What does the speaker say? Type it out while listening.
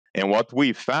And what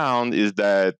we found is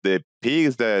that the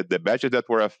pigs, the batches that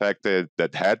were affected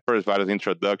that had PRRS virus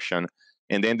introduction,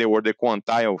 and then they were the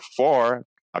quantile for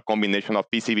a combination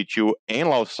of PCV2 and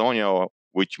Lawsonia,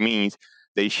 which means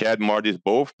they shed more of these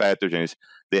both pathogens,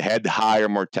 they had higher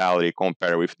mortality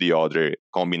compared with the other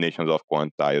combinations of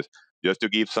quantiles. Just to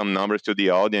give some numbers to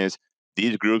the audience,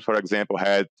 these groups, for example,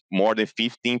 had more than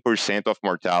 15% of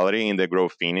mortality in the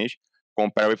growth finish,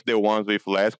 compared with the ones with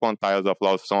less quantiles of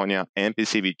Lawsonia and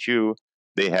PCV2,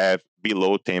 they have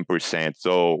below 10%.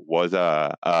 So was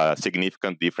a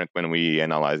significant difference when we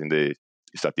analyze in the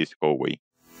statistical way.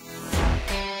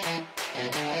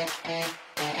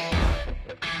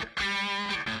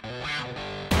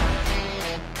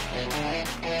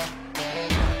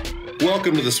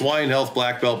 Welcome to the Swine Health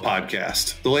Blackbelt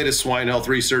Podcast, the latest swine health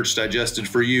research digested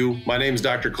for you. My name is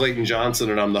Dr. Clayton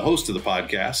Johnson, and I'm the host of the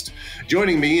podcast.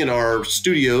 Joining me in our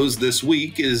studios this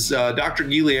week is Dr.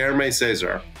 Guilherme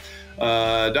Cezar.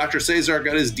 Dr. Cezar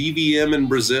got his DVM in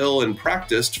Brazil and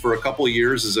practiced for a couple of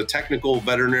years as a technical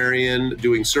veterinarian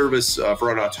doing service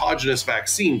for an autogenous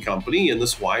vaccine company in the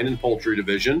swine and poultry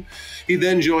division. He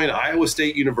then joined Iowa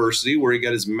State University, where he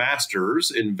got his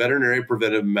master's in veterinary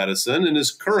preventive medicine and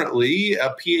is currently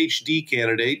a PhD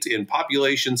candidate in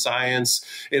population science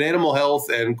and animal health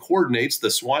and coordinates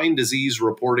the Swine Disease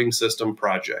Reporting System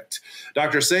project.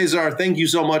 Dr. Cezar, thank you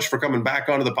so much for coming back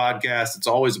onto the podcast. It's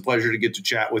always a pleasure to get to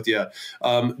chat with you.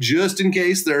 Just in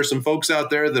case there are some folks out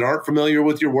there that aren't familiar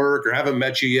with your work or haven't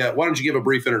met you yet, why don't you give a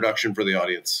brief introduction for the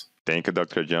audience? Thank you,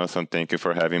 Dr. Johnson. Thank you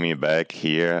for having me back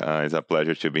here. It's a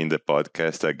pleasure to be in the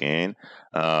podcast again.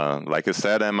 Like you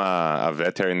said, I'm a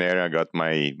veterinarian. I got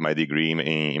my degree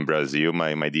in Brazil,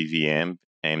 my DVM,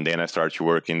 and then I started to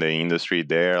work in the industry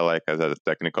there, like as a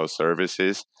technical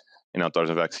services in a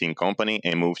autogenous vaccine company,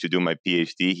 and moved to do my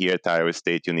PhD here at Iowa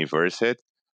State University,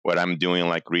 where I'm doing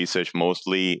like research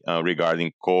mostly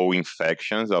regarding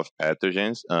co-infections of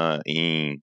pathogens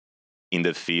in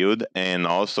the field. And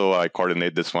also I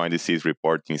coordinate the swine disease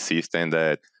reporting system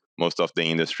that most of the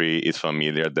industry is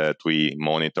familiar, that we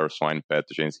monitor swine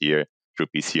pathogens here through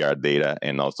PCR data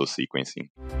and also sequencing.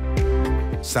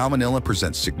 Salmonella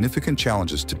presents significant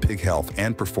challenges to pig health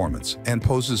and performance and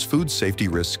poses food safety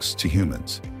risks to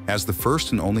humans. As the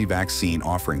first and only vaccine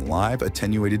offering live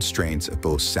attenuated strains of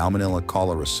both Salmonella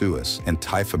cholerae and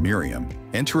Typhimurium,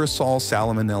 Enterosol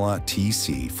Salmonella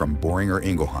TC from Boehringer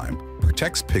Ingelheim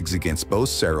protects pigs against both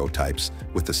serotypes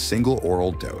with a single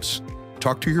oral dose.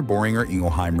 Talk to your Boehringer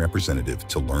Ingelheim representative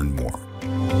to learn more.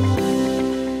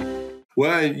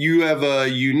 Well, you have a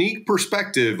unique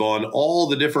perspective on all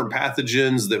the different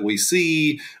pathogens that we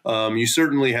see. You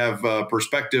certainly have a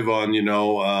perspective on,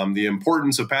 the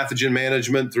importance of pathogen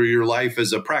management through your life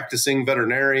as a practicing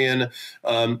veterinarian.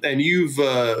 And you've,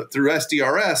 through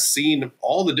SDRS, seen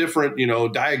all the different,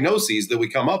 diagnoses that we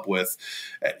come up with.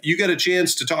 You got a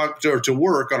chance to talk to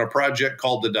work on a project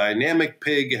called the Dynamic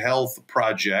Pig Health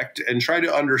Project and try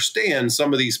to understand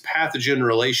some of these pathogen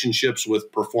relationships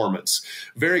with performance.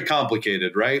 Very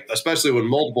complicated, right? Especially when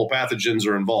multiple pathogens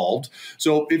are involved.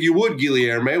 So if you would,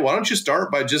 Guilherme, why don't you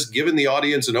start by just giving the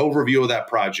audience an overview of that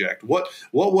project? What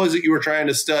was it you were trying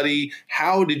to study?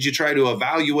 How did you try to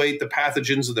evaluate the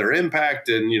pathogens and their impact?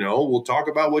 And, we'll talk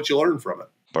about what you learned from it.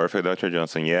 Perfect, Dr.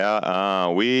 Johnson. Yeah,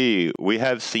 we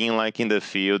have seen like in the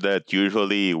field that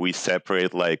usually we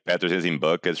separate like pathogens in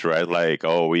buckets, right? Like,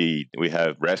 we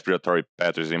have respiratory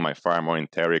pathogens in my farm or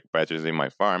enteric pathogens in my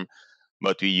farm.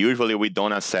 But we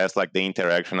don't assess like the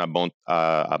interaction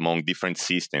among different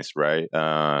systems, right?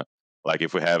 Like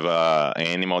if we have an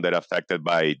animal that affected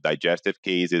by digestive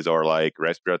cases or like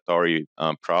respiratory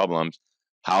problems,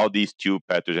 how these two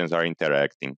pathogens are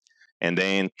interacting. And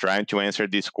then trying to answer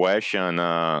this question,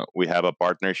 we have a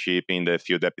partnership in the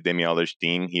field epidemiology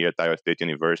team here at Iowa State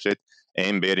University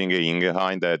and Boehringer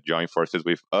Ingelheim that join forces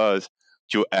with us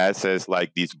to assess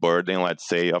like this burden, let's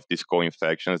say, of these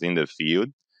co-infections in the field.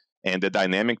 And the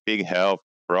Dynamic Pig Health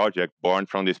project born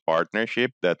from this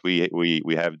partnership that we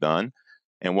have done.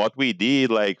 And what we did,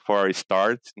 like for a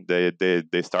start,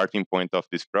 the starting point of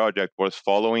this project was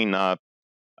following up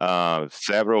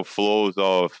several flows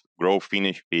of growth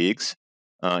finished pigs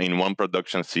in one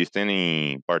production system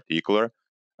in particular.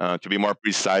 To be more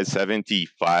precise,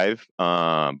 75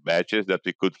 batches that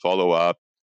we could follow up,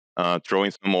 throwing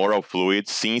some oral fluid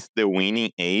since the weaning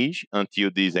age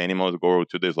until these animals go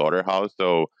to the slaughterhouse.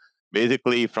 So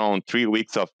basically from 3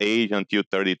 weeks of age until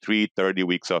 30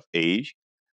 weeks of age.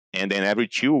 And then every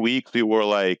 2 weeks, we were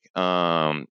like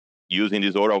using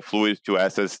these oral fluids to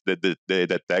assess the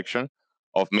detection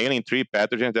of mainly 3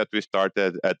 pathogens that we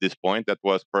started at this point. That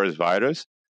was PRRS virus,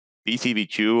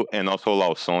 PCV2, and also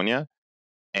Lawsonia.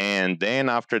 And then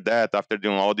after that, after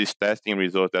doing all these testing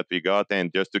results that we got,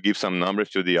 and just to give some numbers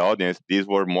to the audience, these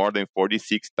were more than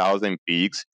 46,000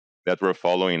 pigs that were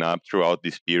following up throughout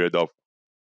this period of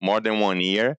more than 1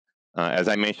 year. As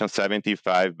I mentioned,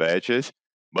 75 batches,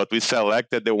 but we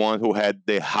selected the ones who had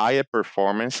the higher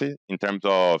performance in terms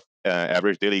of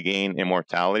average daily gain and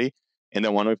mortality, and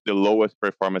the one with the lowest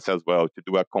performance as well, to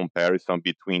do a comparison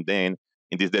between them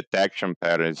in these detection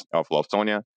patterns of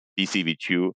Lawsonia,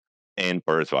 PCV2, and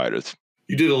PRRS virus.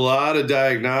 You did a lot of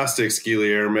diagnostics,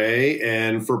 Guilherme,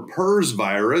 and for PRRS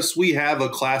virus, we have a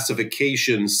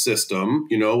classification system.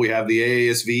 We have the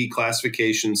AASV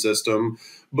classification system,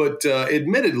 but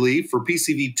admittedly, for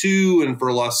PCV2 and for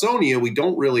Lawsonia, we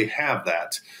don't really have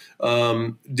that.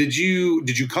 Did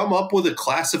you come up with a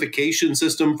classification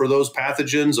system for those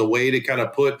pathogens, a way to kind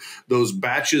of put those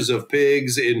batches of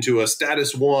pigs into a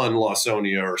status 1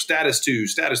 Lawsonia or status 2,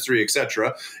 status 3,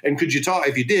 etc.? And could you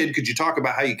talk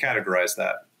about how you categorize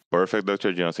that? Perfect,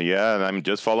 Dr. Johnson. Yeah, and I'm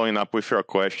just following up with your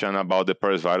question about the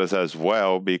PRRS virus as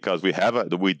well, because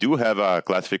we do have a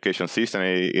classification system.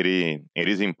 It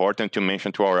is important to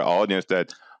mention to our audience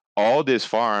that all these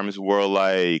farms were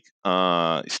like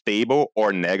stable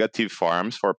or negative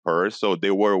farms for PRRS, so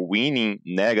they were weaning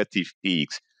negative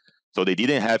pigs. So they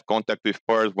didn't have contact with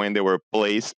PRRS when they were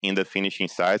placed in the finishing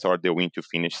sites or the wean to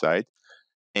finish site.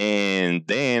 And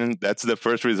then that's the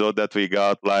first result that we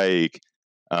got, like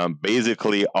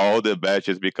basically all the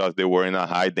batches, because they were in a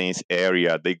high dense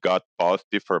area, they got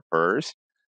positive for PRRS.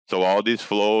 So all these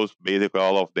flows, basically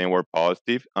all of them were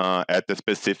positive at a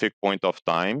specific point of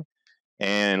time.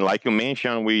 And like you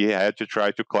mentioned, we had to try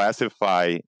to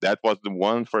classify. That was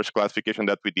the first classification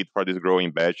that we did for these growing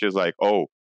batches. Like,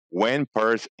 when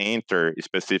PRRS enter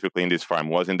specifically in this farm,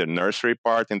 was in the nursery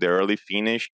part, in the early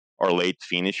finish or late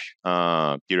finish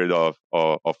period of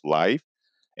life.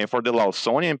 And for the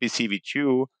Lawsonia and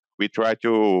PCV2, we tried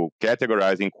to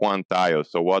categorize in quantiles.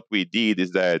 So what we did is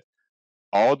that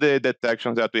all the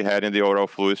detections that we had in the oral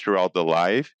fluids throughout the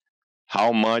life,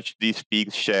 how much these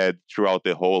pigs shed throughout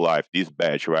the whole life, this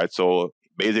batch, right? So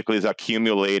basically it's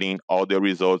accumulating all the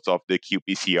results of the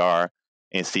qPCR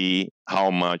and see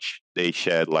how much they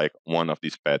shed like one of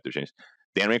these pathogens.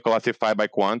 Then we classify by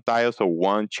quantile, so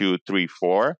 1, 2, 3,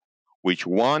 4, which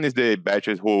 1 is the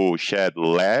batches who shed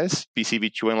less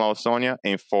PCV2 and Lawsonia,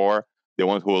 and 4, the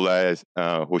ones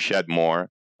who shed more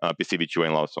PCV2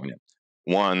 and Lawsonia.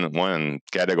 One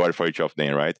category for each of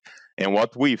them, right? And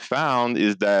what we found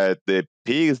is that the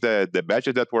pigs, the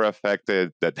batches that were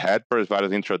affected that had PRRS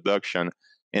virus introduction,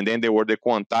 and then there were the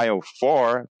quantile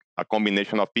 4, a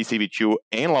combination of PCV2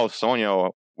 and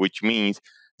Lawsonia, which means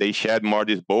they shed more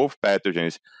these both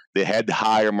pathogens, they had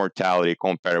higher mortality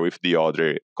compared with the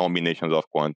other combinations of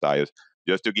quantiles.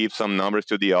 Just to give some numbers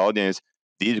to the audience,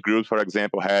 these groups, for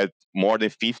example, had more than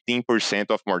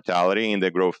 15% of mortality in the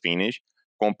growth finish,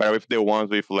 compared with the ones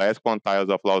with less quantiles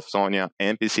of Lawsonia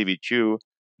and PCV2,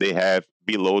 they have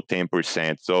below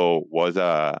 10%. So was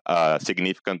a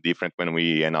significant difference when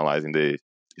we analyze in the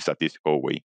statistical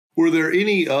way. Were there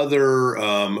any other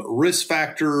risk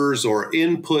factors or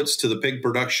inputs to the pig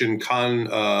production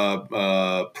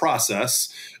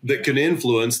process that can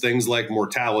influence things like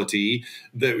mortality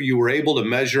that you were able to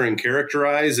measure and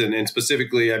characterize? And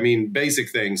specifically, I mean, basic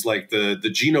things like the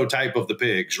genotype of the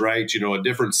pigs, right? A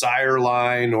different sire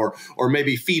line or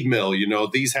maybe feed mill.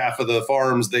 These half of the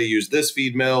farms, they use this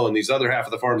feed mill, and these other half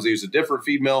of the farms, they use a different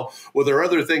feed mill. Were there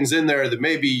other things in there that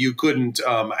maybe you couldn't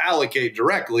allocate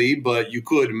directly, but you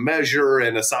could measure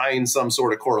and assign some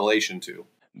sort of correlation to?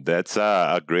 That's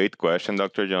a great question,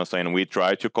 Dr. Johnson. And we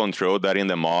try to control that in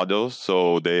the models.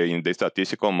 So in the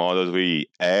statistical models, we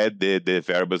add the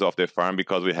variables of the farm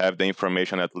because we have the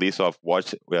information at least of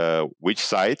which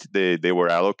site they were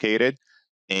allocated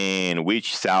and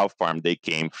which sow farm they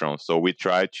came from. So we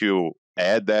try to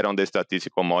add that on the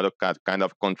statistical model, kind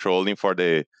of controlling for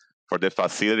the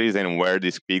facilities and where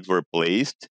these pigs were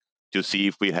placed, to see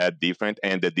if we had different,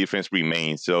 and the difference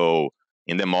remains. So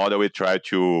in the model, we try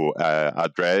to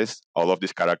address all of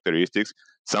these characteristics.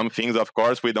 Some things, of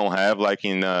course, we don't have, like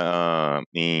in the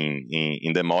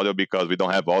model, because we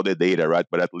don't have all the data, right?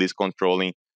 But at least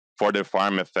controlling for the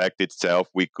farm effect itself,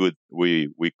 we could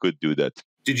do that.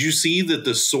 Did you see that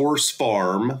the source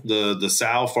farm, the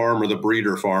sow farm or the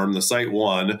breeder farm, the site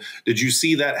 1, did you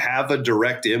see that have a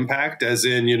direct impact? As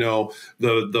in,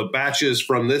 the batches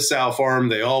from this sow farm,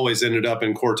 they always ended up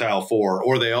in quartile 4,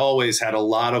 or they always had a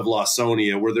lot of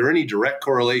Lawsonia. Were there any direct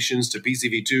correlations to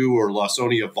PCV2 or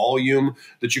Lawsonia volume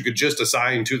that you could just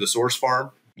assign to the source farm?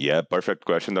 Yeah, perfect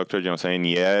question, Dr. Johnson.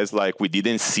 Yes, like we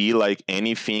didn't see like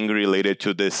anything related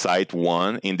to the site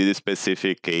one in this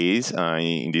specific case,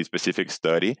 in this specific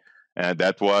study. And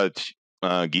that what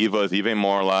give us even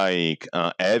more like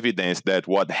evidence that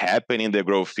what happened in the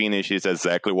growth finish is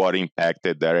exactly what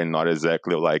impacted there and not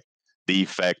exactly like the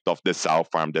effect of the sow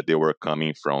farm that they were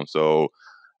coming from. So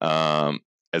um,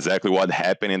 exactly what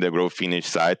happened in the growth finish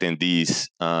site and this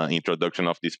introduction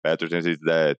of these pathogens is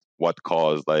that what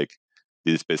caused like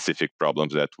these specific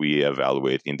problems that we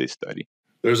evaluate in this study.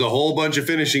 There's a whole bunch of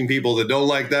finishing people that don't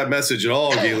like that message at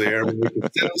all, Guilherme.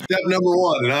 Step number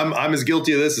one, and I'm as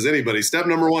guilty of this as anybody. Step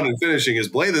number one in finishing is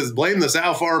blame the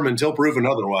sow farm until proven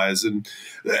otherwise. And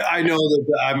I know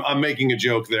that I'm making a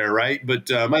joke there, right?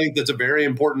 But I think that's a very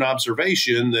important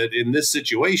observation that in this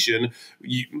situation,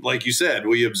 like you said,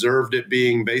 we observed it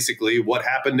being basically what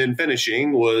happened in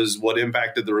finishing was what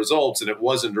impacted the results, and it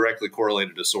wasn't directly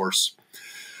correlated to source.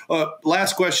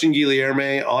 Last question,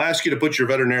 Guilherme. I'll ask you to put your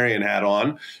veterinarian hat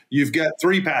on. You've got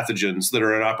 3 pathogens that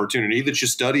are an opportunity that you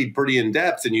studied pretty in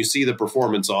depth and you see the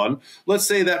performance on. Let's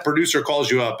say that producer calls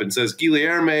you up and says,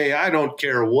 Guilherme, I don't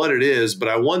care what it is, but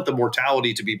I want the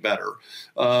mortality to be better.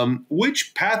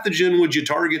 Which pathogen would you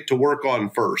target to work on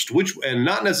first? And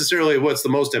not necessarily what's the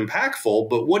most impactful,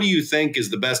 but what do you think is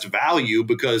the best value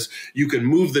because you can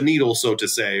move the needle, so to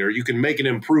say, or you can make an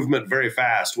improvement very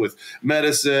fast with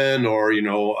medicine or,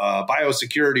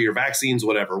 biosecurity or vaccines,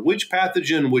 whatever. Which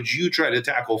pathogen would you try to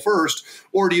tackle first?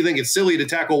 Or do you think it's silly to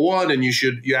tackle one and you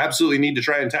absolutely need to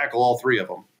try and tackle all 3 of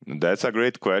them? That's a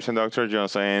great question, Dr.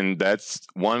 Johnson. And that's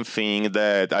one thing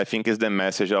that I think is the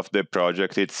message of the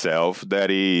project itself. That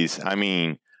is,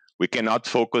 we cannot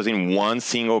focus in one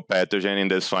single pathogen in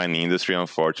the swine industry,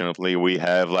 unfortunately. We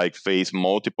have faced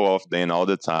multiple of them all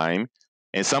the time.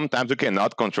 And sometimes we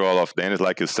cannot control all of them. It's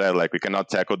like you said, we cannot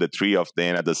tackle the 3 of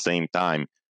them at the same time.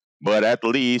 But at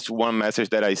least one message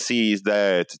that I see is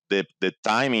that the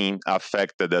timing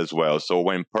affected as well. So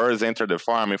when PRRS entered the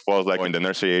farm, it was in the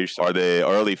nursery age or the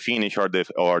early finish or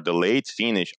the late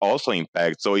finish also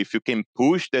impacts. So if you can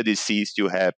push the disease to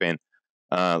happen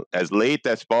as late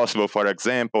as possible, for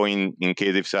example, in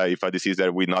case if a disease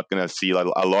that we're not going to see a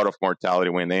lot of mortality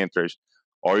when it enters,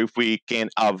 or if we can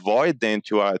avoid them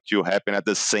to happen at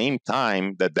the same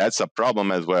time, that's a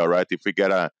problem as well, right? If we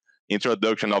get a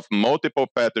introduction of multiple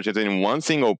pathogens in one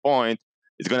single point,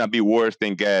 it's going to be worse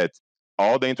than get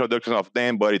all the introductions of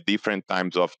them, but at different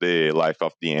times of the life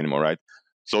of the animal, right?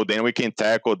 So then we can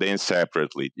tackle them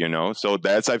separately, So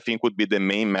that's, I think, would be the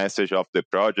main message of the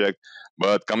project.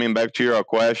 But coming back to your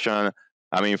question,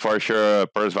 for sure,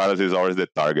 PRRS virus is always the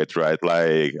target, right?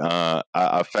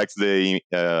 Affects the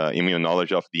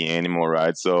immunology of the animal,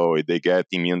 right? So they get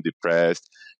immune depressed.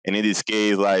 And in this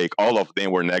case, all of them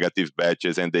were negative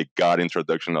batches and they got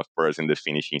introduction of PRRS in the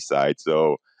finishing site.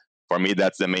 So for me,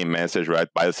 that's the main message, right?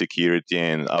 Biosecurity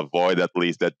and avoid at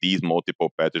least that these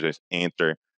multiple pathogens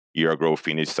enter your grow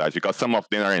finish sites because some of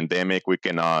them are endemic. We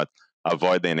cannot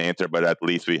avoid them enter, but at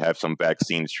least we have some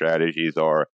vaccine strategies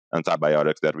or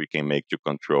antibiotics that we can make to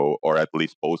control or at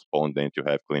least postpone them to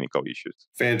have clinical issues.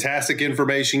 Fantastic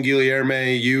information,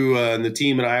 Guilherme. You and the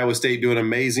team at Iowa State do an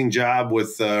amazing job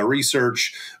with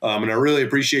research. And I really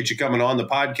appreciate you coming on the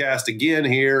podcast again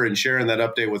here and sharing that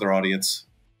update with our audience.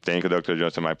 Thank you, Dr.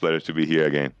 Johnson. My pleasure to be here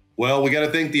again. Well, we got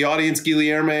to thank the audience,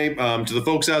 Guilherme. To the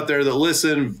folks out there that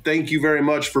listen, thank you very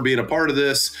much for being a part of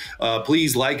this.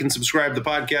 Please like and subscribe to the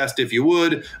podcast if you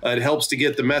would. It helps to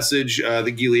get the message that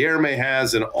Guilherme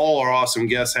has and all our awesome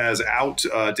guests has out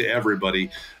to everybody.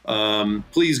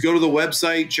 Please go to the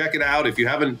website, check it out. If you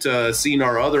haven't seen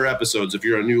our other episodes, if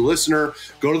you're a new listener,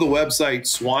 go to the website,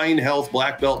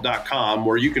 swinehealthblackbelt.com,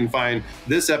 where you can find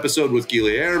this episode with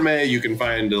Guilherme. You can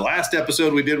find the last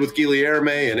episode we did with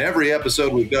Guilherme and every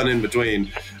episode we've done in between.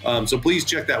 So please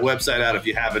check that website out if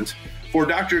you haven't. For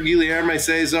Dr. Guilherme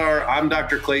Cezar, I'm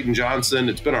Dr. Clayton Johnson.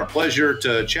 It's been our pleasure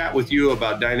to chat with you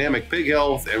about dynamic pig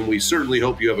health, and we certainly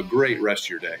hope you have a great rest of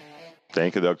your day.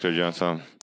 Thank you, Dr. Johnson.